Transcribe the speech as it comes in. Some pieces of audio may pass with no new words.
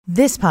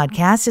This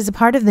podcast is a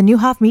part of the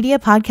Newhoff Media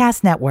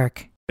Podcast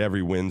Network.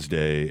 Every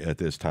Wednesday at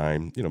this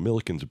time,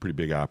 Milliken's a pretty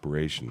big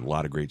operation, a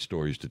lot of great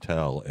stories to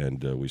tell,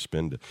 and we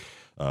spend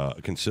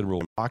a considerable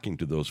time talking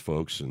to those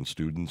folks and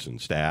students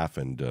and staff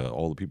and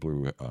all the people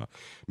who are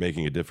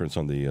making a difference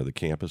on the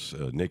campus.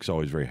 Nick's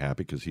always very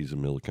happy because he's a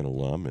Milliken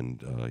alum,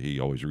 and he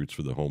always roots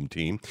for the home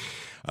team.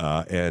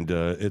 And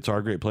it's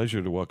our great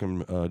pleasure to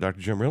welcome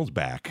Dr. Jim Reynolds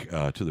back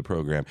to the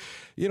program.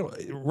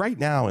 Right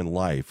now in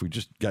life, we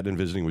just got in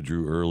visiting with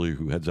Drew Early,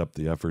 who heads up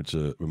the efforts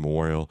at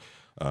Memorial.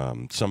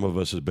 Some of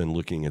us have been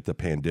looking at the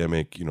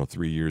pandemic,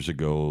 3 years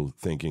ago,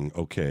 thinking,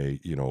 okay,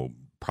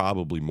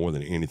 probably more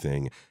than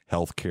anything,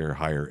 healthcare,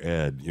 higher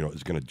ed,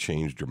 is going to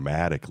change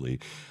dramatically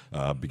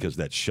because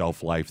that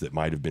shelf life that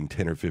might have been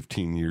 10 or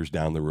 15 years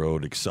down the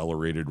road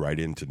accelerated right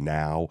into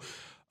now.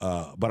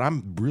 But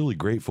I'm really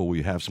grateful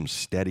we have some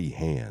steady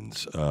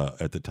hands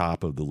at the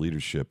top of the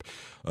leadership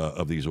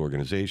of these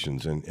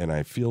organizations, and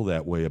I feel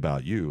that way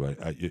about you.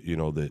 That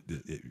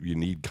you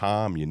need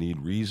calm, you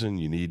need reason,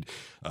 you need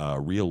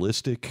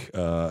realistic,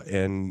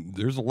 and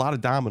there's a lot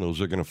of dominoes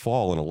that are going to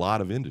fall in a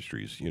lot of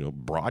industries.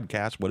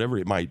 Broadcast, whatever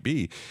it might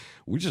be.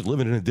 We're just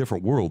living in a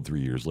different world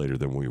 3 years later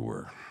than we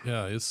were.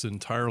 Yeah, it's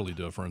entirely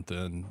different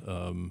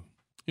than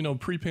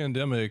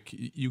pre-pandemic.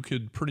 You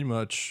could pretty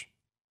much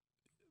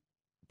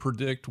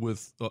predict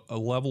with a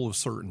level of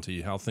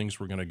certainty how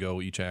things were going to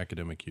go each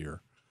academic year.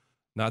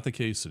 Not the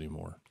case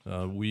anymore.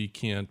 We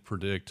can't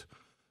predict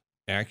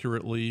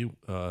accurately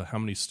how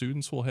many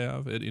students we'll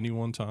have at any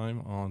one time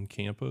on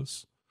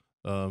campus.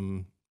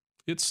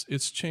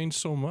 It's changed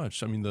so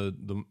much. I mean,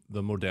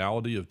 the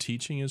modality of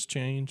teaching has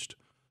changed.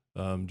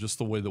 Just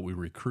the way that we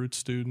recruit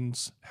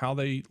students, how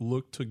they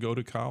look to go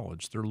to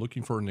college. They're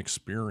looking for an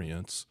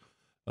experience.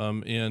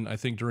 And I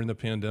think during the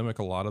pandemic,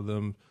 a lot of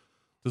them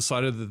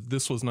decided that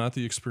this was not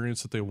the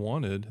experience that they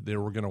wanted. They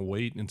were going to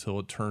wait until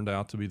it turned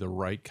out to be the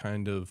right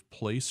kind of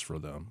place for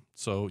them.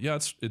 So, yeah,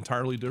 it's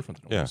entirely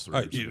different than it was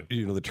 3 years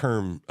ago. The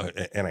term,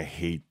 and I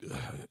hate,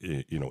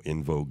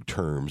 in vogue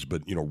terms,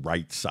 but,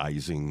 right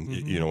sizing,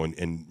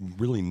 and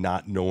really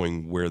not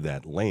knowing where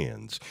that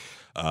lands.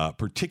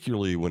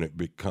 Particularly when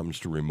it comes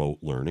to remote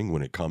learning,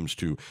 when it comes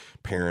to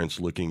parents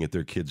looking at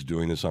their kids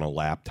doing this on a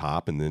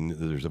laptop, and then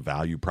there's a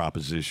value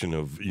proposition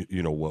of,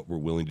 what we're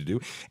willing to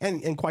do.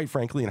 And quite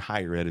frankly, in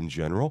higher ed in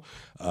general,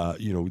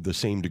 the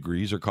same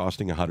degrees are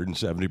costing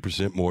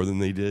 170% more than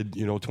they did,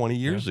 20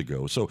 years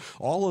ago. So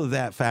all of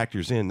that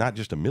factors in, not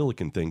just a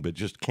Milliken thing, but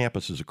just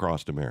campuses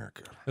across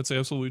America. That's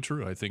absolutely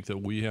true. I think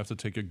that we have to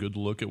take a good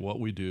look at what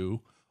we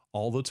do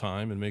all the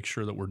time and make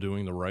sure that we're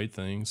doing the right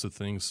things, the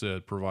things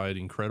that provide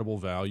incredible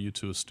value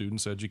to a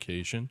student's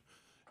education,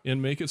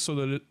 and make it so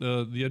that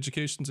the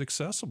education's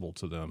accessible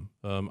to them.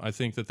 I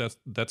think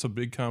that's a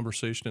big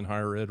conversation in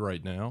higher ed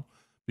right now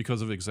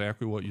because of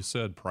exactly what you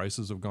said.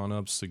 Prices have gone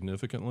up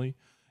significantly,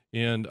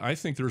 and I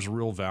think there's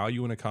real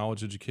value in a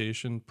college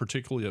education,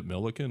 particularly at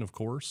Milliken, of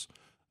course.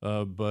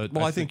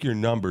 I think your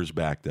numbers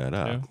back that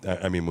up. Yeah.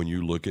 I mean, when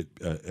you look at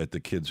the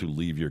kids who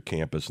leave your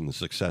campus and the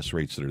success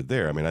rates that are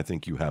there, I mean, I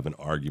think you have an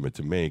argument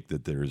to make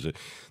that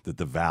that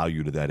the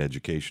value to that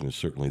education is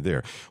certainly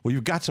there. Well,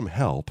 you've got some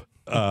help.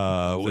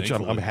 Which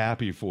I'm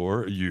happy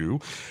for you.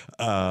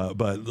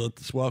 But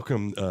let's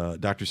welcome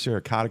Dr.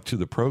 Sarah Kotick to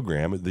the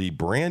program. The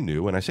brand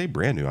new, and I say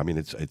brand new, I mean,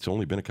 it's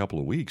only been a couple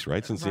of weeks,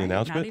 right, since the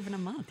announcement? Not even a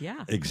month,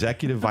 yeah.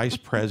 Executive Vice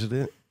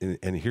President.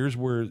 And here's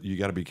where you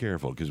got to be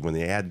careful, because when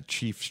they add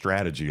Chief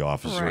Strategy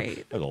Officer,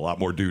 there's a lot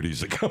more duties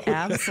that come.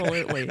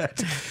 Absolutely.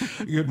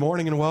 Good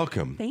morning and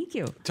welcome. Thank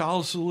you. Tell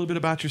us a little bit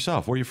about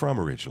yourself. Where are you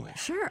from originally?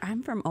 Sure.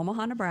 I'm from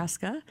Omaha,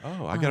 Nebraska.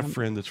 Oh, I got a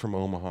friend that's from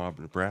Omaha,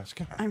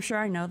 Nebraska. I'm sure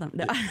I know them.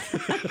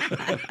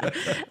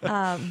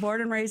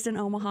 Born and raised in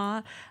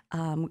Omaha.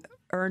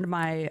 Earned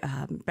my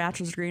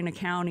bachelor's degree in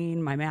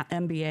accounting, my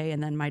MBA,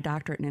 and then my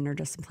doctorate in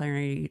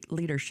interdisciplinary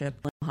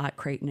leadership at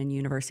Creighton and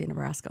University of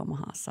Nebraska,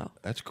 Omaha. So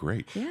that's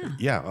great.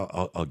 Yeah.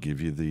 I'll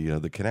give you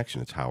the connection.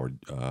 It's Howard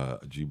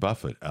G.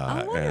 Buffett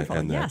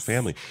and that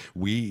family.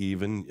 We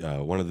even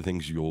one of the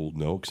things you'll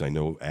know, because I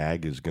know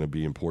ag is going to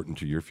be important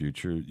to your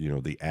future.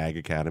 The Ag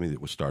Academy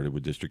that was started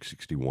with District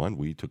 61.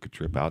 We took a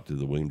trip out to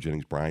the William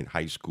Jennings Bryan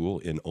High School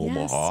in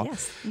Omaha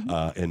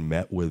and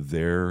met with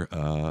their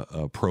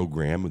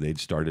program. They'd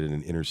started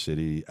an inner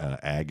city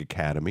ag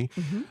academy,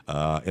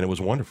 and it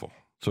was wonderful.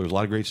 So there's a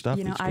lot of great stuff.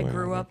 I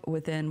grew up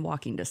within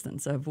walking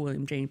distance of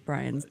William Jennings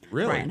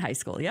Bryan High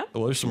School. Yep.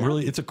 Well, there's some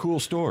it's a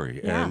cool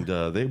story, and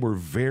they were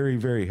very,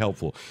 very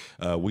helpful.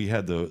 We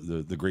had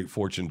the great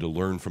fortune to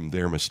learn from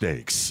their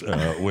mistakes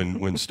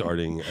when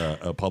starting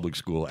a public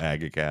school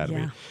ag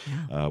academy.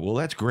 Well,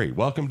 that's great.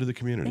 Welcome to the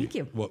community. Thank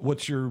you.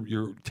 What's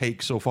your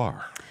take so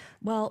far?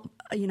 Well,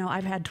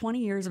 I've had 20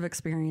 years of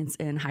experience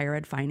in higher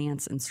ed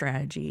finance and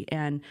strategy,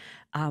 and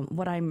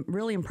What I'm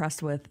really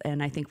impressed with,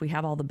 and I think we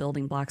have all the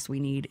building blocks we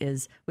need,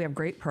 is we have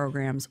great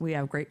programs, we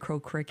have great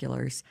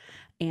co-curriculars,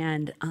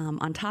 and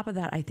on top of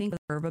that, I think we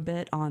serve a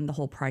bit on the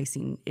whole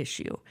pricing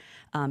issue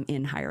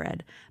in higher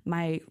ed.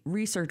 My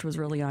research was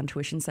really on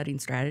tuition setting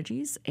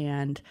strategies,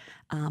 and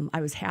I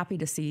was happy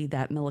to see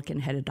that Millikin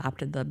had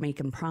adopted the Make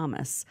and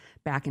Promise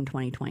back in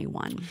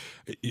 2021.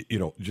 You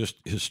know, just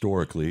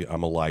historically,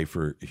 I'm a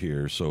lifer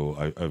here,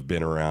 so I've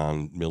been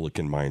around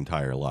Millikin my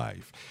entire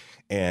life.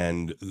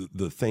 And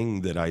the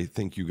thing that I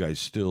think you guys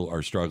still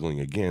are struggling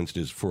against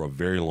is, for a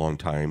very long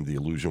time, the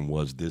illusion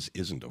was this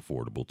isn't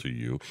affordable to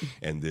you,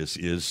 and this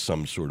is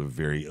some sort of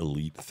very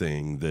elite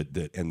thing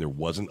and there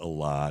wasn't a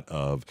lot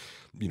of,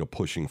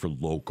 pushing for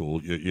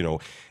local,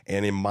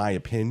 and in my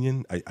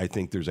opinion, I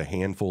think there's a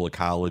handful of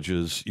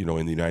colleges, in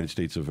the United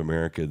States of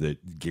America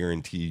that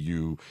guarantee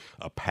you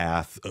a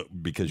path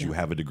because you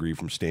have a degree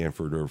from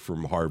Stanford or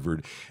from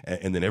Harvard,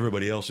 and then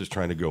everybody else is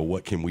trying to go,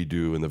 what can we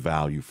do, and the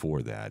value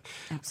for that.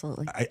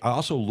 Absolutely. I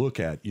also look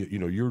at,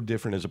 you're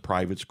different as a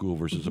private school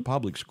versus a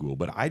public school,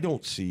 but I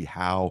don't see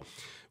how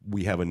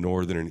we have a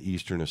northern, an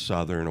eastern, a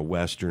southern, a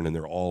western, and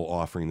they're all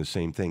offering the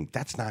same thing.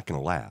 That's not going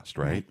to last,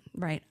 right?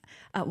 Right.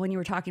 When you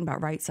were talking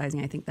about right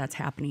sizing, I think that's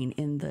happening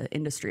in the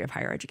industry of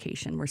higher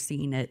education. We're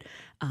seeing it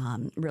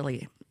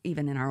really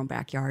even in our own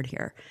backyard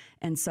here.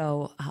 And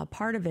so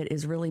part of it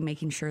is really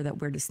making sure that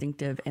we're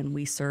distinctive and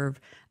we serve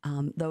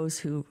those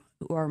who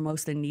are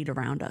most in need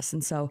around us.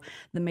 And so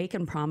the Make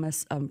and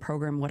Promise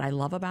program, what I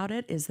love about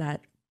it is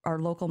that our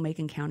local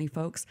Macon County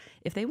folks,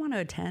 if they want to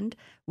attend,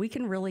 we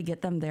can really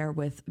get them there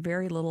with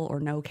very little or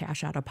no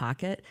cash out of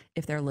pocket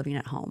if they're living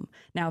at home.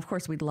 Now, of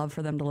course, we'd love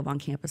for them to live on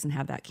campus and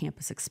have that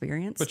campus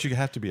experience. But you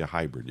have to be a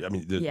hybrid. I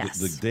mean,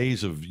 the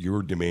days of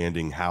you're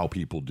demanding how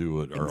people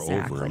do it are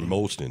over in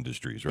most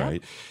industries,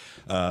 right?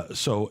 Yep.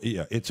 So,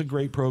 yeah, it's a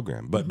great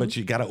program. But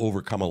you got to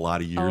overcome a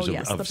lot of years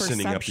of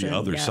sending up the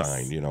other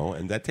sign,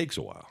 and that takes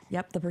a while.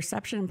 Yep. The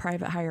perception in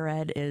private higher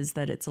ed is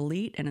that it's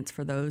elite and it's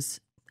for those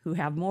who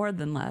have more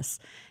than less.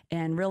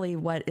 And really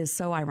what is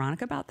so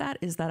ironic about that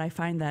is that I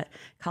find that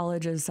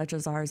colleges such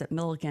as ours at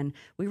Millikin,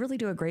 we really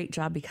do a great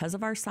job because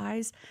of our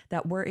size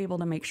that we're able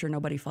to make sure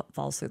nobody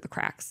falls through the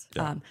cracks.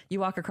 Yeah. You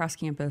walk across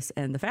campus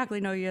and the faculty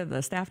know you,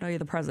 the staff know you,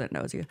 the president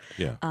knows you.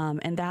 Yeah.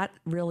 And that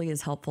really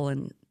is helpful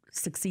in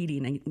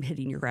succeeding and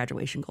hitting your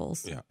graduation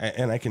goals. Yeah,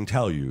 and I can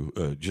tell you,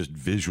 just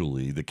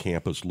visually, the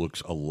campus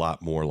looks a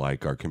lot more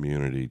like our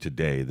community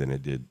today than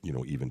it did,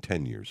 even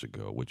 10 years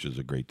ago, which is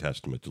a great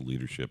testament to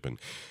leadership and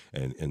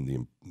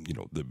the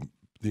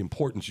the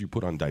importance you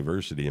put on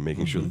diversity and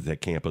making sure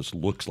that campus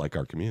looks like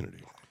our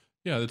community.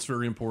 Yeah, that's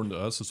very important to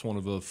us. It's one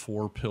of the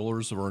 4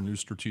 pillars of our new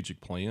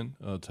strategic plan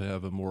to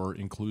have a more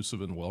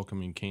inclusive and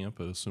welcoming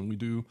campus, and we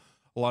do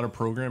a lot of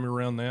programming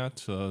around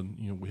that.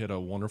 We had a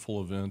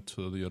wonderful event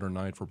the other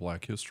night for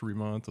Black History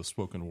Month. A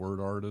spoken word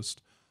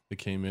artist that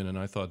came in and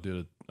I thought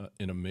did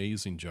an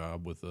amazing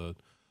job with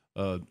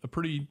a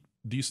pretty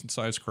decent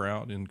sized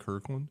crowd in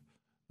Kirkland.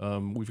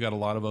 We've got a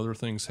lot of other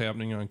things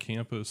happening on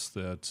campus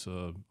that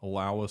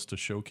allow us to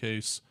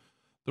showcase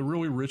the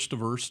really rich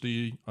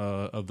diversity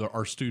of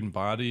our student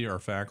body, our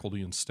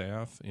faculty and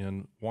staff,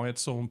 and why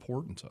it's so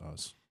important to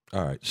us.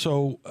 All right.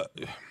 So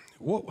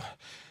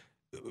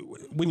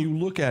when you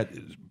look at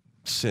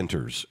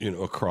centers,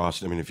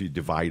 across, if you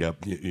divide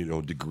up,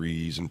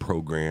 degrees and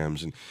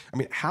programs, and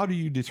how do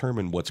you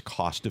determine what's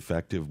cost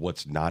effective,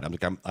 what's not?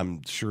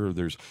 I'm sure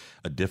there's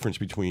a difference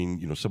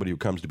between, somebody who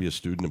comes to be a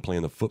student and play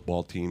on the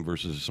football team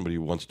versus somebody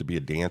who wants to be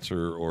a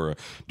dancer or a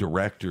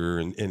director,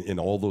 and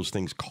all those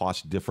things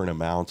cost different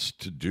amounts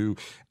to do.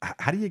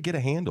 How do you get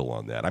a handle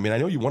on that? I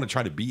know you want to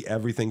try to be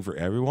everything for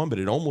everyone, but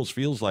it almost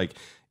feels like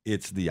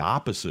it's the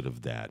opposite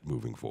of that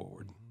moving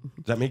forward.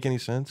 Does that make any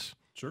sense?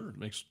 Sure, it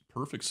makes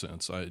perfect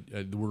sense.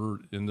 We're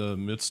in the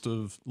midst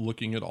of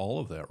looking at all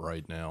of that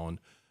right now and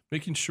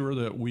making sure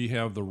that we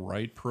have the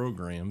right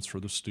programs for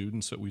the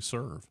students that we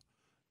serve.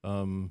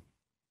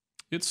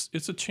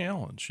 It's a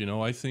challenge.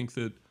 I think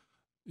that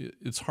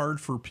it's hard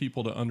for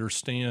people to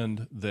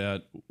understand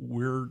that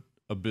we're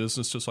a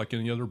business just like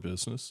any other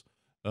business.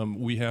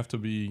 We have to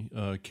be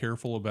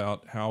careful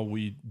about how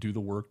we do the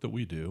work that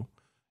we do,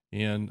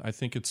 and I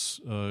think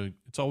it's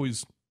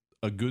always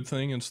a good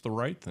thing and it's the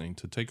right thing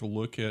to take a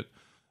look at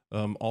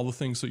all the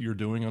things that you're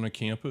doing on a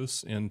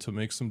campus and to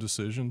make some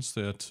decisions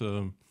that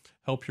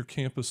help your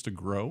campus to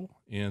grow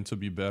and to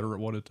be better at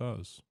what it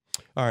does.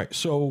 All right.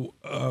 So,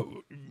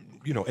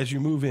 as you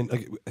move in,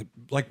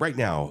 like right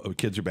now,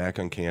 kids are back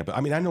on campus.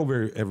 I know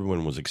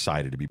everyone was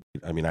excited to be.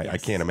 I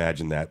can't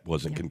imagine that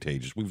wasn't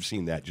contagious. We've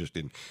seen that just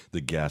in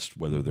the guests,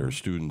 whether they're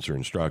students or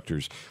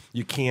instructors.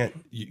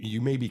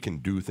 You maybe can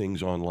do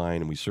things online,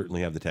 and we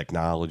certainly have the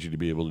technology to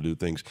be able to do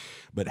things,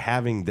 but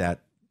having that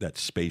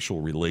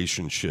spatial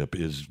relationship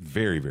is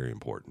very, very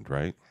important,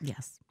 right?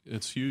 Yes.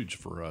 It's huge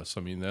for us.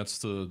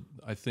 That's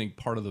I think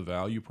part of the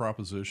value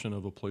proposition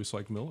of a place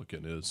like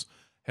Millikin is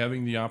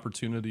having the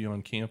opportunity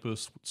on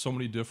campus, so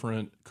many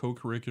different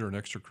co-curricular and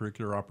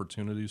extracurricular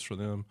opportunities for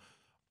them.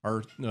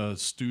 Our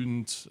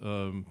students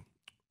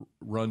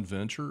run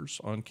ventures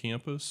on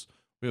campus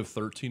We have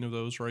 13 of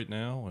those right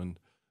now, and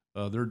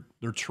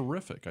they're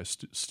terrific.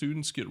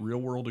 Students get real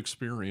world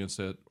experience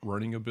at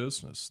running a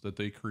business that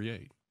they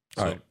create.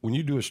 All right. When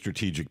you do a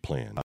strategic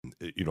plan,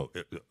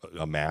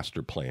 a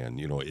master plan,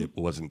 it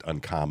wasn't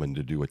uncommon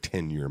to do a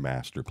 10-year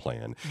master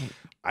plan.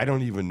 I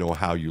don't even know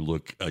how you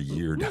look a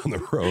year down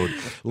the road,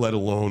 let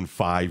alone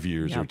 5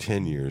 years or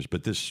 10 years.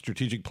 But this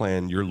strategic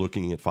plan, you're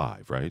looking at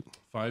 5, right?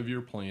 5-year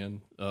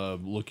plan,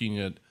 looking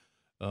at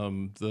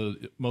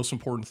the most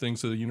important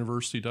things that the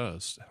university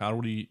does. How do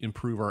we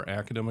improve our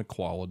academic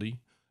quality?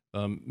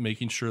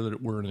 Making sure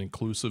that we're an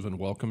inclusive and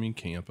welcoming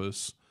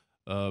campus,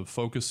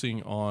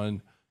 focusing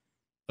on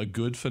a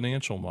good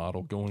financial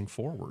model going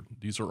forward.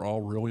 These are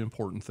all really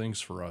important things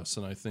for us.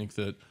 And I think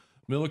that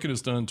Millikin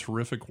has done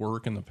terrific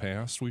work in the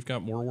past. We've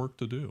got more work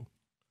to do.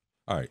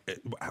 All right.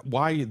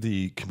 Why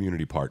the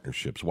community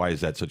partnerships? Why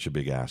is that such a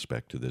big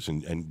aspect to this?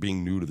 And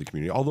being new to the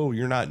community, although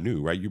you're not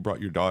new, right? You brought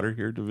your daughter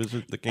here to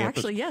visit the campus?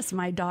 Actually, yes.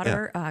 My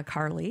daughter,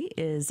 Carly,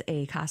 is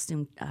a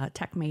costume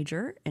tech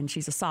major, and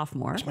she's a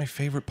sophomore. That's my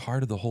favorite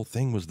part of the whole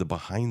thing was the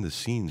behind the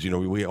scenes.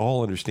 We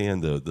all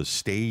understand the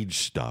stage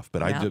stuff,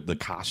 but I did the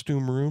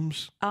costume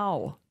rooms.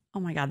 Oh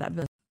my God, that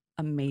was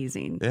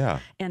amazing. Yeah.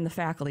 And the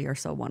faculty are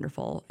so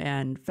wonderful,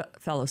 and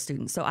fellow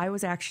students. So I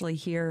was actually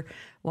here,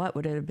 what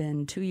would it have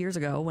been 2 years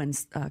ago when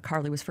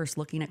Carly was first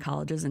looking at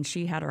colleges, and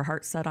she had her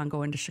heart set on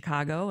going to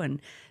Chicago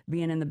and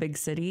being in the big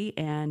city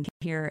and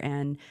here.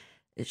 And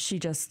she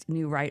just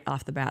knew right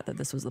off the bat that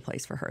this was the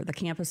place for her. The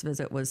campus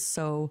visit was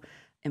so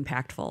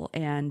impactful.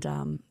 And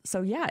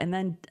and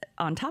then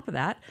on top of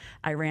that,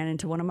 I ran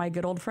into one of my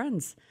good old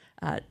friends,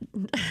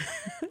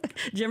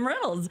 Jim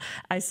Reynolds.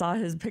 I saw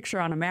his picture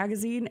on a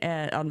magazine,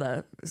 on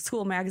the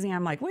school magazine.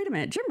 I'm like, wait a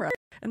minute, Jim Reynolds.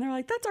 And they're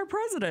like, that's our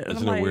president.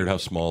 Isn't it weird how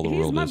small the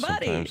world is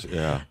buddy. sometimes?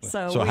 Yeah.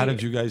 So how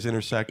did you guys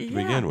intersect to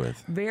begin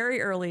with?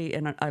 Very early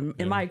in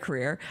my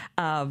career,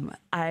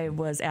 I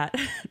was at,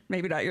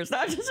 maybe not yours,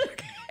 not just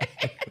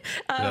okay.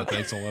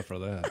 Thanks a lot for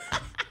that.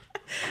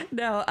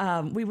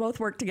 No, we both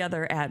worked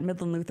together at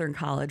Midland Lutheran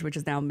College, which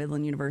is now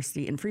Midland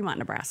University in Fremont,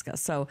 Nebraska.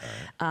 So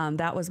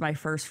that was my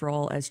first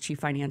role as chief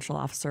financial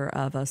officer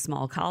of a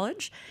small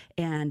college,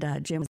 and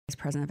Jim was vice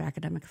president of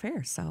academic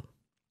affairs. So.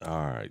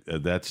 All right.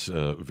 That's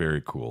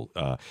very cool.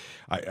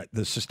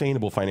 The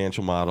sustainable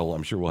financial model,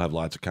 I'm sure we'll have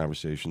lots of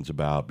conversations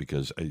about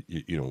because,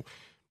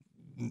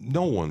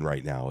 no one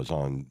right now is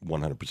on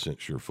 100%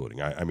 sure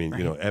footing. I mean,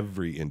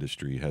 every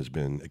industry has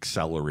been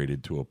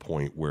accelerated to a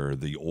point where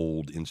the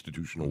old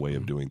institutional way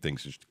of doing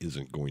things just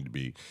isn't going to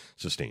be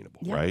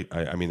sustainable, right?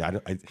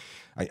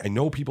 I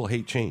know people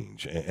hate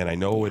change, and I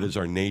know it is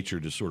our nature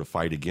to sort of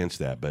fight against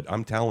that, but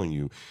I'm telling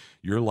you,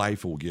 your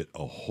life will get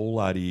a whole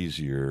lot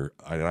easier,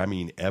 and I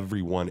mean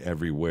everyone,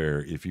 everywhere,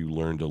 if you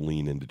learn to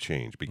lean into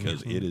change,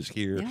 because it is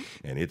here,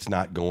 and it's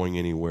not going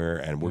anywhere,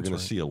 and we're going to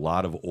see a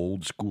lot of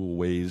old school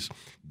ways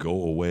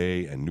go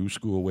away and new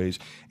school ways,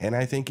 and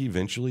I think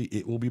eventually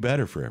it will be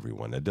better for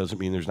everyone. That doesn't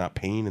mean there's not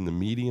pain in the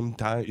medium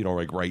time,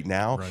 like right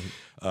now. Right.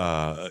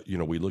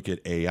 We look at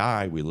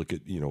AI, we look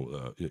at,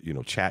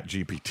 Chat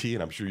GPT,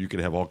 and I'm sure you could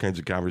have all kinds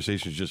of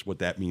conversations just what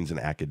that means in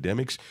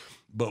academics.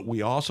 But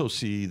we also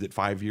see that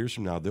 5 years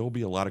from now, there will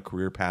be a lot of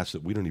career paths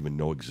that we don't even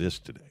know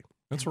exist today.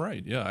 That's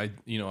right. Yeah,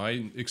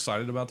 I'm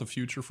excited about the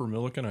future for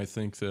Millikin. I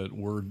think that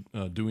we're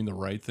doing the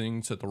right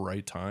things at the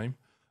right time,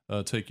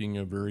 taking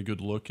a very good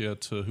look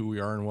at who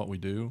we are and what we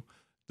do.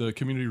 The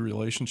community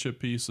relationship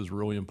piece is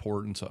really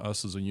important to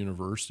us as a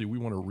university. We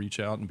want to reach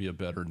out and be a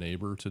better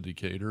neighbor to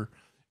Decatur.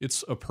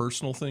 It's a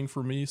personal thing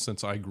for me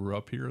since I grew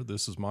up here.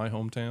 This is my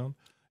hometown,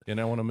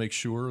 and I want to make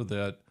sure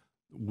that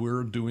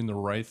we're doing the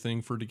right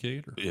thing for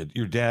Decatur.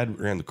 Your dad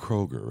ran the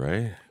Kroger,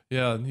 right?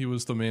 Yeah, he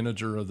was the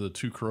manager of the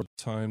two Kroger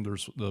time.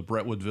 There's the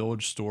Brentwood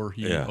Village store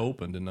he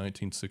opened in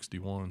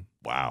 1961.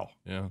 Wow.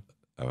 Yeah.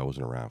 I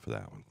wasn't around for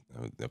that one.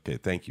 Okay,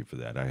 thank you for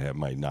that. I have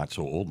my not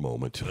so old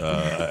moment.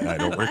 I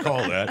don't recall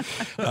that.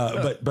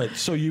 But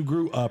so you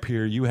grew up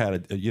here. You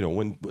had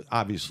when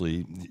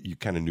obviously you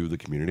kind of knew the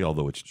community,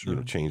 although it's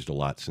changed a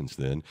lot since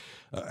then.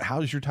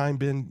 How's your time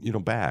been?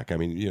 Back. I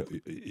mean,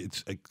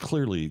 it's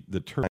clearly the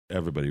turn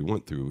everybody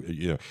went through.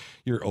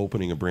 You're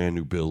opening a brand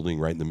new building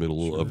right in the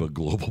middle of a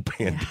global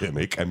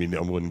pandemic. I mean,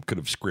 no one could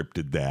have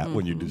scripted that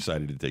when you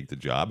decided to take the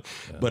job.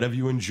 Yeah. But have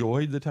you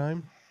enjoyed the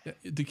time? Yeah,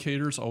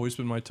 Decatur's always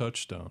been my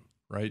touchstone,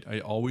 right?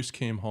 I always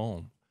came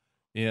home.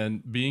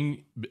 And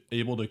being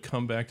able to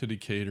come back to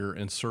Decatur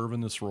and serve in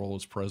this role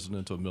as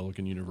president of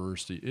Millikin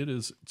University, it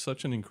is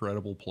such an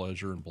incredible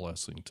pleasure and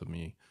blessing to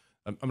me.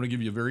 I'm going to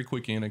give you a very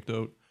quick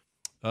anecdote.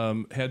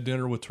 Had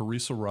dinner with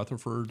Teresa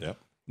Rutherford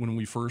when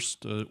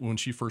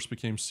she first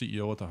became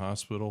CEO at the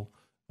hospital.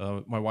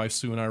 My wife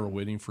Sue and I were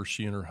waiting for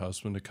she and her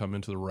husband to come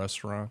into the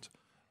restaurant.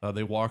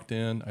 They walked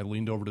in. I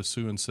leaned over to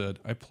Sue and said,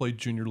 I played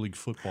junior league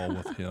football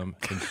with him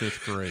in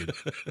 5th grade.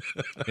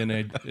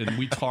 And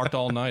we talked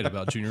all night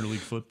about junior league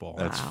football.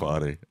 That's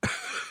funny.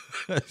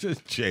 That's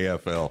just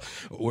JFL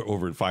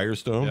over at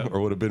Firestone,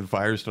 or would have been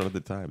Firestone at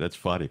the time. That's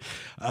funny.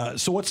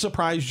 So what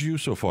surprised you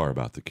so far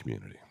about the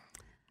community?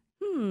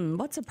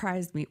 What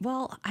surprised me?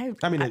 Well, I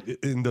mean,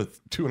 in the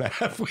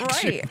 2.5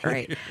 weeks.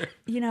 Right.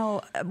 You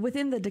know,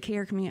 within the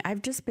Decatur community,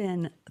 I've just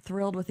been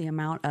thrilled with the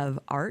amount of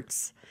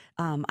arts.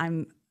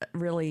 I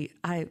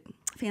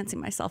fancy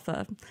myself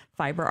a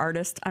fiber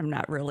artist. I'm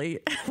not really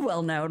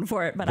well known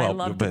for it, but I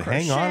love to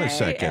crochet. Hang on a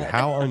second.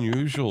 How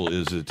unusual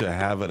is it to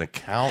have an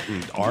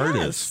accountant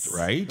artist,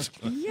 right?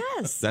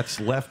 Yes. That's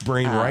left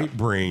brain, right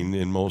brain.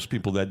 In most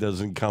people, that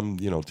doesn't come,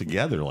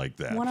 together like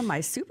that. One of my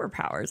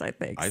superpowers, I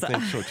think. I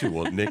think so too.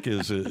 Well, Nick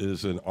is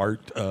an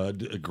art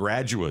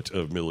graduate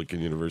of Millikin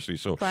University,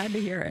 so glad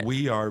to hear it.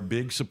 We are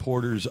big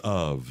supporters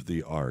of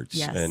the arts,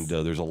 yes. And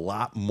there's a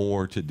lot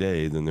more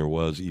today than there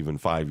was even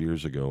 5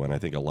 years ago, and I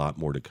think a lot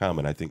more to come.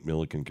 And I think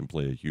Millikin can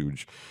play a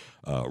huge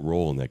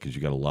role in that because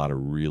you got a lot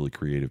of really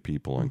creative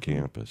people on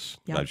campus.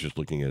 Yep. I was just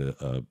looking at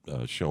a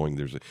showing.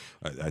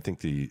 I think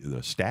the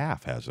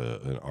staff has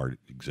an art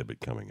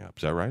exhibit coming up.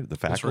 Is that right? The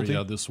faculty? That's right,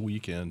 yeah, this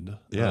weekend.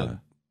 Yeah.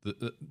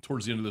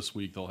 Towards the end of this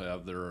week, they'll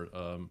have their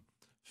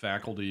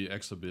faculty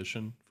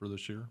exhibition for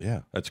this year.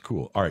 Yeah, that's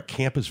cool. All right,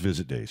 Campus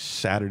Visit Day,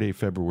 Saturday,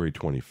 February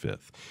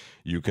 25th.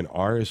 You can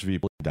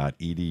rsv.edu/visit.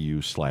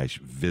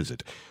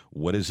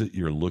 What is it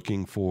you're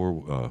looking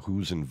for?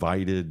 Who's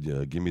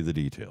invited? Give me the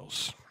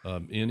details.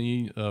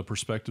 Any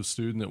prospective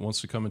student that wants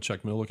to come and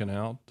check Millikin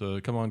out,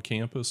 come on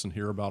campus and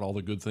hear about all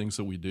the good things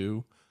that we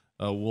do.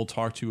 We'll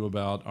talk to you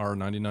about our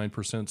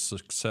 99%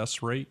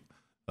 success rate.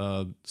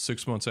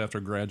 6 months after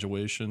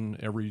graduation,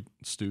 every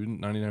student,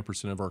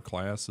 99% of our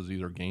class is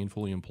either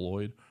gainfully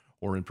employed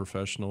or in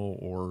professional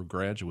or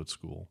graduate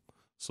school.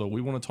 So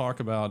we want to talk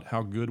about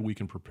how good we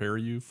can prepare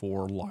you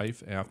for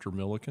life after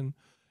Millikin,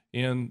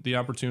 and the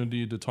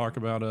opportunity to talk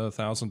about a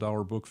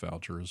 $1,000 book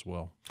voucher as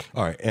well.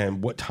 All right,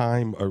 and what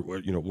time? Or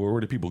where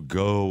do people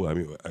go? I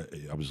mean,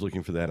 I was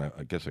looking for that.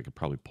 I guess I could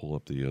probably pull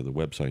up the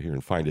website here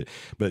and find it.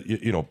 But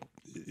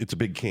it's a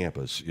big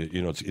campus.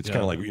 It's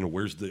kind of like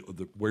where's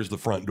the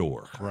front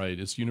door? Right,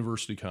 it's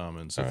University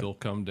Commons. If they'll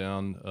come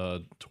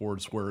down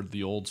towards where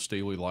the old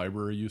Staley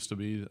Library used to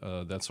be,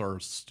 that's our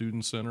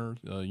student center,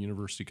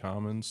 University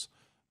Commons.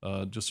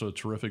 Just a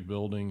terrific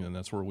building, and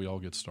that's where we all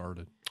get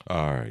started.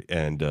 All right,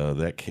 and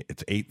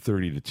it's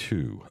 8:30 to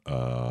 2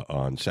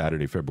 on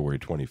Saturday, February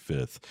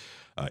 25th.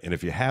 And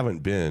if you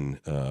haven't been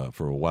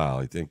for a while,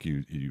 I think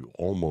you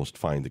almost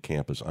find the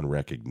campus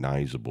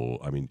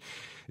unrecognizable. I mean,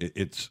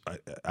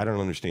 I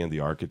don't understand the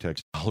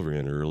architects. Oliver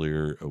in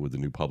earlier with the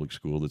new public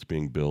school that's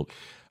being built.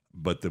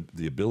 But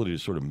the ability to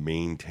sort of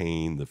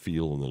maintain the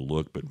feel and the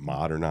look, but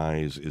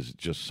modernize is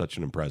just such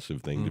an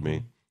impressive thing to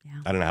me. Yeah.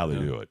 I don't know how they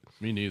do it.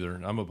 Me neither.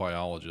 I'm a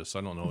biologist.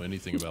 I don't know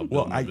anything about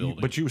building a building.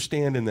 But you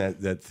stand in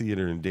that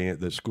theater and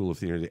that school of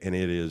theater, and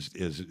it is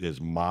as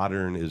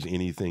modern as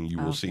anything you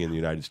will see in the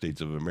United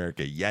States of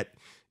America. Yet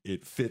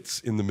it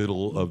fits in the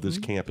middle of this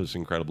campus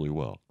incredibly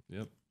well.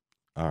 Yep.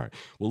 All right.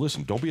 Well,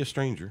 listen, don't be a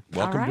stranger.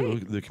 Welcome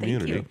to the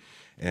community. Thank you.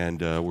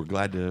 And we're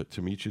glad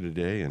to meet you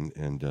today,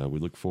 and we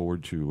look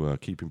forward to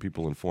keeping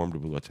people informed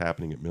of what's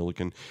happening at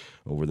Millikin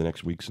over the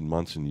next weeks and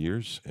months and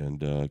years,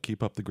 and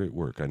keep up the great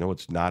work. I know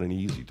it's not an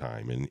easy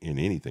time in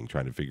anything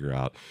trying to figure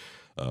out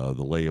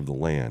the lay of the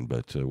land,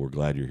 but we're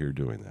glad you're here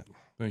doing that.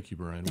 Thank you,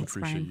 Brian. Thanks, we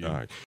appreciate Brian. you. All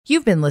right.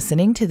 You've been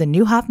listening to the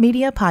Newhoff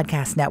Media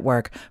Podcast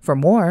Network. For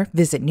more,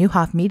 visit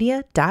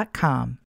newhoffmedia.com.